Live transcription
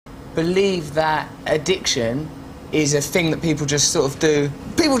believe that addiction is a thing that people just sort of do.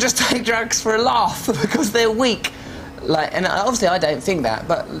 People just take drugs for a laugh because they're weak. Like, and obviously I don't think that,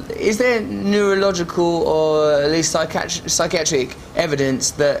 but is there neurological or at least psychiatric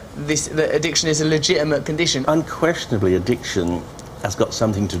evidence that that addiction is a legitimate condition? Unquestionably, addiction has got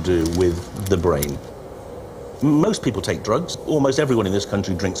something to do with the brain. Most people take drugs. Almost everyone in this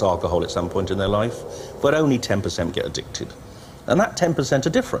country drinks alcohol at some point in their life, but only 10% get addicted. And that 10% are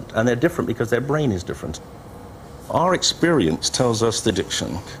different, and they're different because their brain is different. Our experience tells us that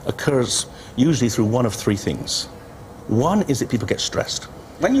addiction occurs usually through one of three things. One is that people get stressed.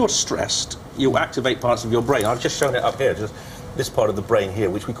 When you're stressed, you activate parts of your brain. I've just shown it up here, just this part of the brain here,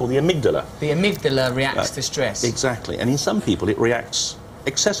 which we call the amygdala. The amygdala reacts to stress. Exactly, and in some people it reacts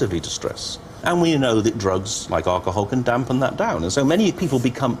excessively to stress. And we know that drugs like alcohol can dampen that down. And so many people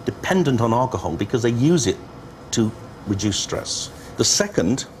become dependent on alcohol because they use it to reduce stress. The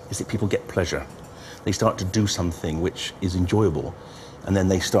second is that people get pleasure. They start to do something which is enjoyable, and then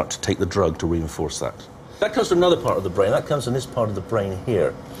they start to take the drug to reinforce that. That comes from another part of the brain. That comes from this part of the brain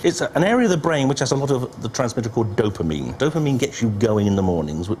here. It's an area of the brain which has a lot of the transmitter called dopamine. Dopamine gets you going in the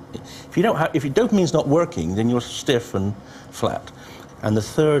mornings. If your dopamine's not working, then you're stiff and flat. And the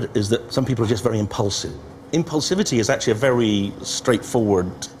third is that some people are just very impulsive. Impulsivity is actually a very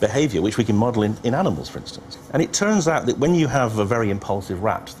straightforward behavior which we can model in animals, for instance. And it turns out that when you have a very impulsive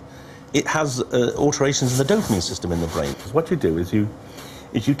rat, it has alterations in the dopamine system in the brain. Because what you do is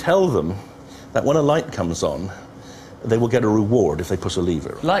you tell them that when a light comes on, they will get a reward if they push a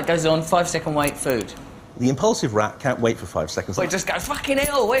lever. Light goes on, 5-second wait, food. The impulsive rat can't wait for 5 seconds. Well, it just goes, fucking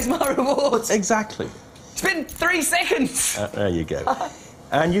hell, where's my reward? Exactly. It's been 3 seconds! There you go.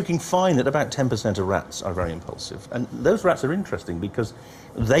 And you can find that about 10% of rats are very impulsive. And those rats are interesting because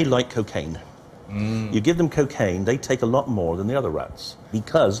they like cocaine. You give them cocaine, they take a lot more than the other rats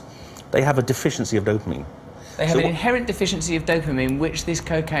because they have a deficiency of dopamine. They have an inherent deficiency of dopamine, which this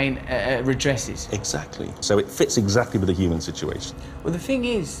cocaine redresses. Exactly. So it fits exactly with the human situation. Well, the thing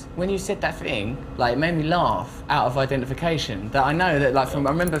is, when you said that thing, like, it made me laugh out of identification. That I know that, like, I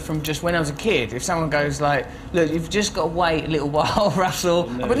remember from just when I was a kid, if someone goes like, look, you've just got to wait a little while, Russell.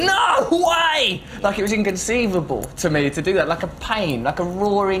 No. I went, no way! Like, it was inconceivable to me to do that, like a pain, like a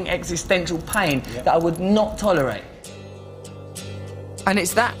roaring existential pain that I would not tolerate. And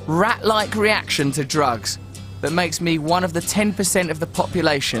it's that rat-like reaction to drugs that makes me one of the 10% of the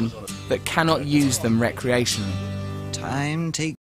population that cannot use them recreationally. Time takes